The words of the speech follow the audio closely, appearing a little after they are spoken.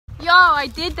Yo, I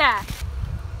did that.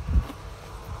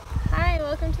 Hi,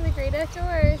 welcome to the great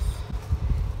outdoors.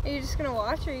 Are you just gonna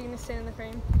watch or are you gonna stand in the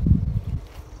frame?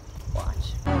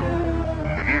 Watch.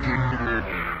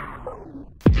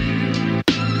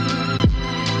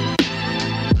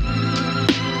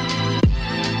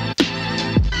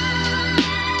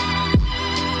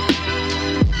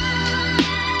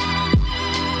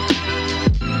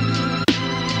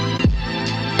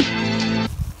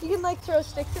 You can like throw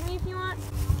sticks at me if you want.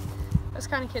 I was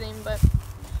kind of kidding, but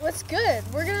what's good?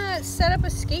 We're gonna set up a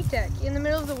skate deck in the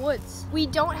middle of the woods. We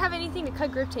don't have anything to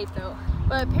cut grip tape though,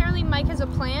 but apparently Mike has a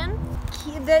plan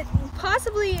that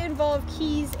possibly involve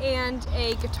keys and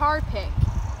a guitar pick.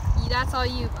 That's all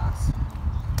you, boss.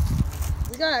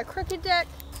 We got a Krooked deck,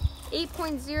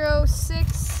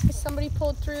 8.06. Somebody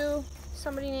pulled through.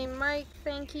 Somebody named Mike,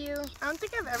 thank you. I don't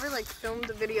think I've ever like filmed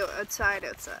a video outside.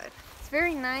 It's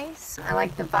very nice. I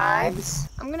like the vibes.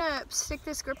 I'm gonna stick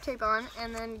this grip tape on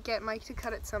and then get Mike to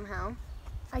cut it somehow.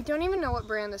 I don't even know what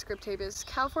brand this grip tape is.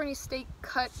 California State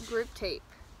Cut Grip Tape.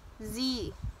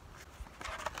 Z.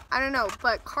 I don't know,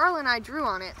 but Carl and I drew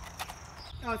on it.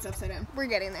 Oh, it's upside down. We're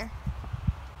getting there.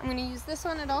 I'm gonna use this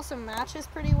one. It also matches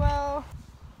pretty well.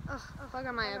 Oh, fuck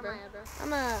on my eyebrow. I'm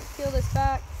gonna peel this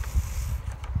back.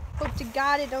 Hope to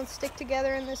God it don't stick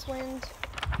together in this wind.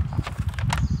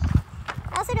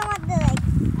 I also don't want the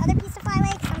other piece to fly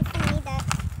away because I'm just gonna need that.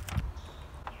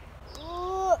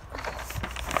 Ooh.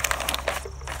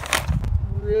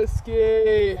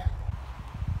 Risky.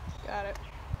 Got it.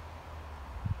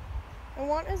 I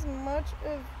want as much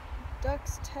of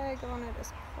Duck's tag on it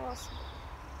as possible.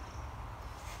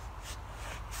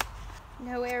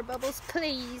 No air bubbles,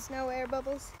 please. No air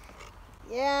bubbles.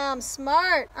 Yeah, I'm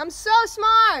smart. I'm so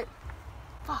smart.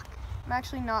 Fuck. I'm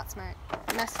actually not smart.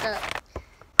 I messed up.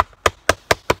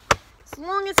 As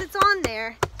long as it's on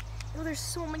there. Oh, there's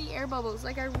so many air bubbles.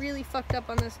 Like, I really fucked up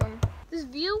on this one. This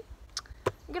view,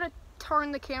 I'm gonna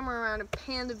turn the camera around and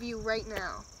pan the view right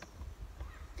now.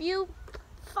 View,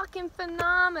 fucking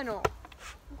phenomenal.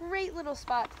 Great little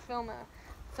spot to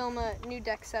film a new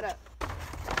deck setup.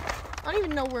 I don't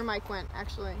even know where Mike went,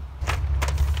 actually.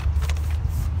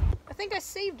 I think I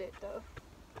saved it, though.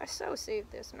 I so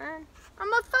saved this, man.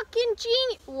 I'm a fucking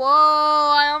genius. Whoa,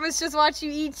 I almost just watched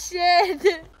you eat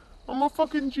shit. I'm a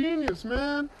fucking genius,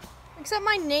 man. Except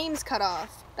my name's cut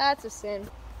off. That's a sin.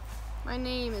 My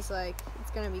name is like,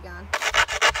 it's gonna be gone.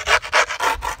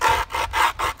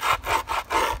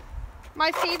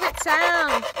 My favorite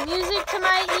sound. Music to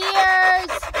my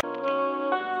ears.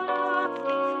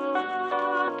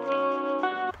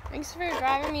 Thanks for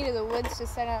driving me to the woods to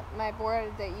set up my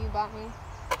board that you bought me.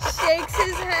 Shakes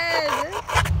his head.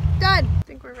 Done. I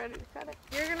think we're ready to cut it.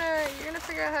 You're gonna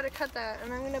figure out how to cut that,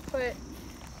 and I'm gonna put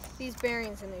these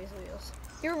bearings in these wheels.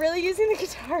 You're really using the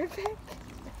guitar pick?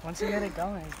 Once you get it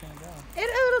going, it's gonna go.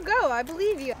 It'll go, I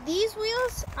believe you. These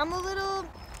wheels, I'm a little,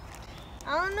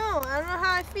 I don't know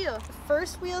how I feel. The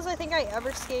first wheels I think I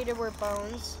ever skated were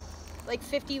Bones, like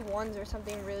 51s or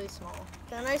something really small.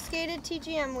 Then I skated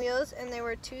TGM wheels and they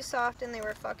were too soft and they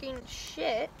were fucking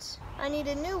shit. I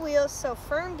needed new wheels, so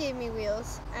Firm gave me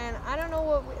wheels, and I don't know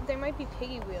what, they might be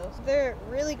Piggy wheels. They're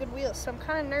really good wheels, so I'm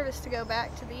kind of nervous to go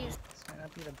back to these. This might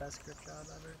not be the best grip job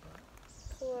ever, but...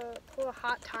 Pull a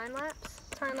hot time lapse.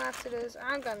 Time lapse it is.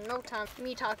 I ain't got no time for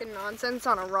me talking nonsense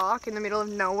on a rock in the middle of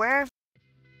nowhere.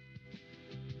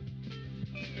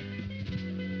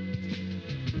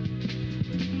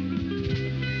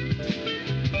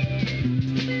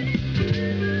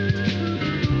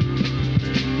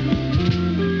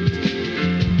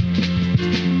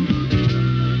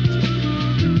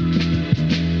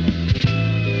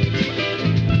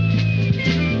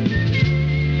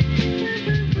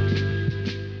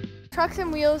 Trucks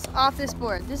and wheels off this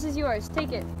board. This is yours.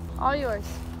 Take it. All yours.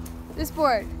 This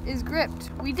board is gripped.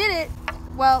 We did it.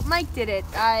 Well, Mike did it.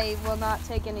 I will not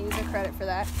take any of the credit for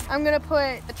that. I'm gonna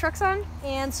put the trucks on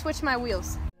and switch my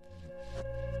wheels.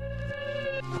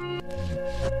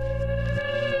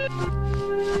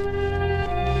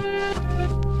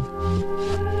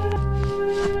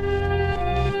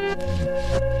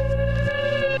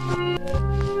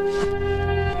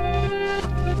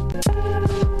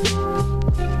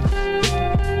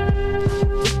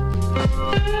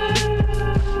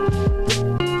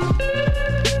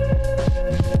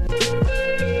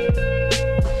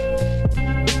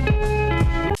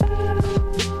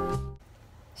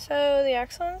 So the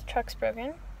axle on the truck's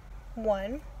broken.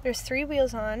 One. There's 3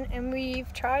 wheels on, and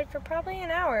we've tried for probably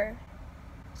an hour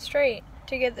straight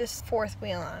to get this 4th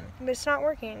wheel on, but it's not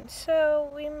working, so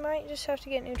we might just have to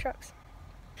get new trucks.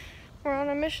 We're on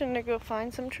a mission to go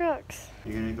find some trucks.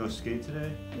 You gonna go skate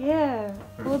today? Yeah,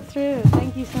 pulled through.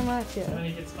 Thank you so much. How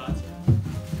many good spots are on?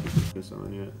 This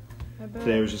on yet.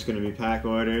 Today was just gonna be pack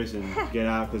orders and get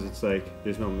out because it's like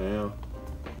there's no mail.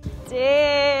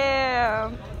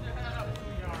 Damn.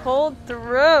 Pulled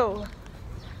through.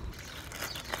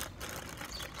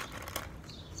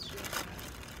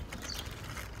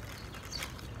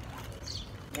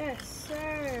 Yes,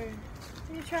 sir.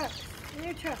 New trucks,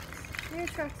 new trucks, new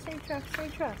trucks, new trucks, new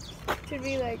trucks. Should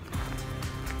be like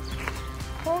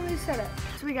whole new setup.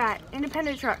 So we got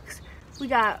independent trucks. We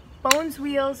got Bones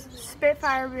wheels,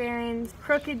 Spitfire bearings,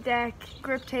 Krooked deck,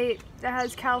 Griptape that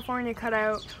has California cut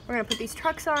out. We're gonna put these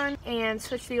trucks on and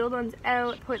switch the old ones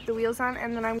out, put the wheels on,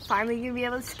 and then I'm finally gonna be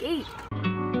able to skate.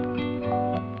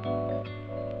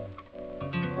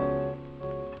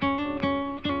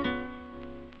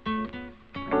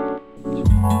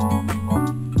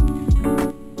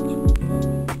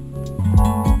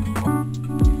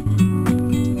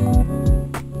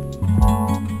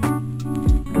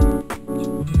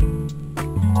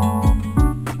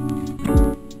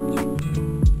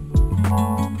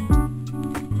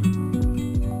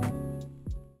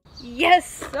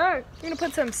 Yes, sir. We're gonna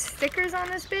put some stickers on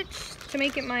this bitch to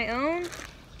make it my own.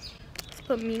 Let's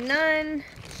put me none.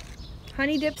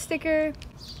 Honey dip sticker.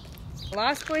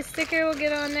 Lost Boy sticker will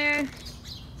get on there.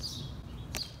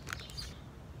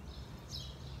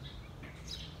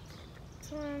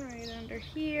 This one right under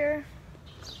here.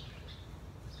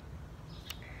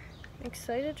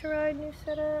 Excited to ride new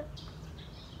setup.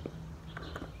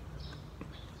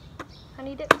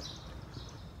 Honey dip.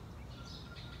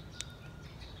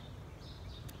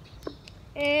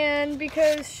 And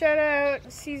because shout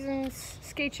out Seasons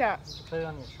Skate Shop. Put it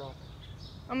on your truck.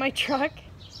 On my truck?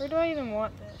 Where do I even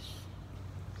want this?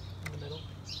 In the middle.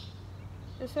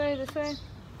 This way, this way?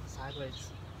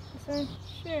 Sideways. This way?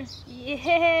 Sure.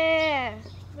 Yeah!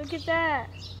 Look at that.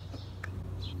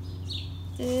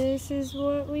 This is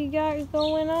what we got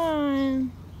going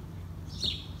on.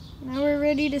 Now we're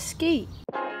ready to skate.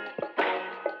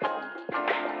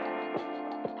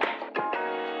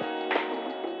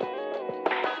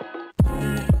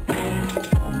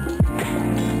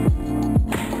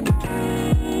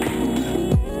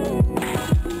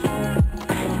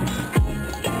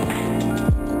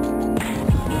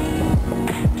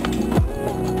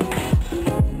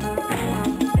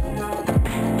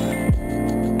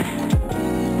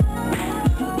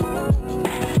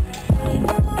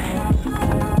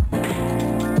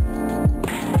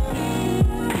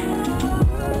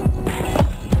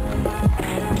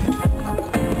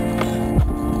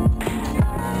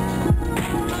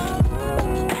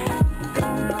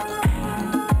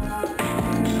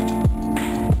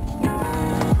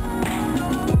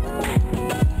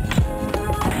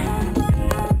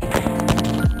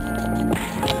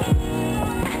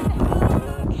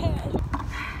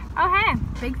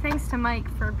 Big thanks to Mike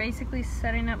for basically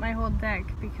setting up my whole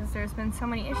deck because there's been so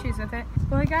many issues with it.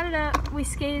 Well, I got it up, we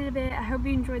skated a bit. I hope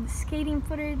you enjoyed the skating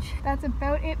footage. That's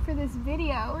about it for this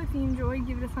video. If you enjoyed,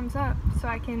 give it a thumbs up so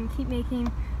I can keep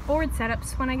making board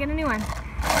setups when I get a new one.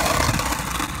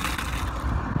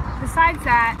 Besides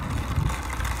that,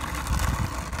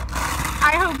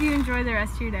 I hope you enjoy the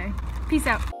rest of your day. Peace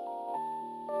out.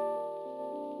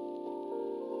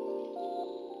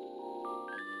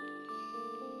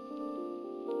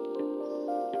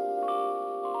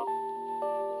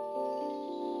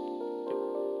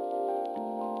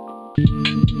 Thank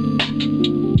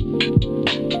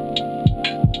you.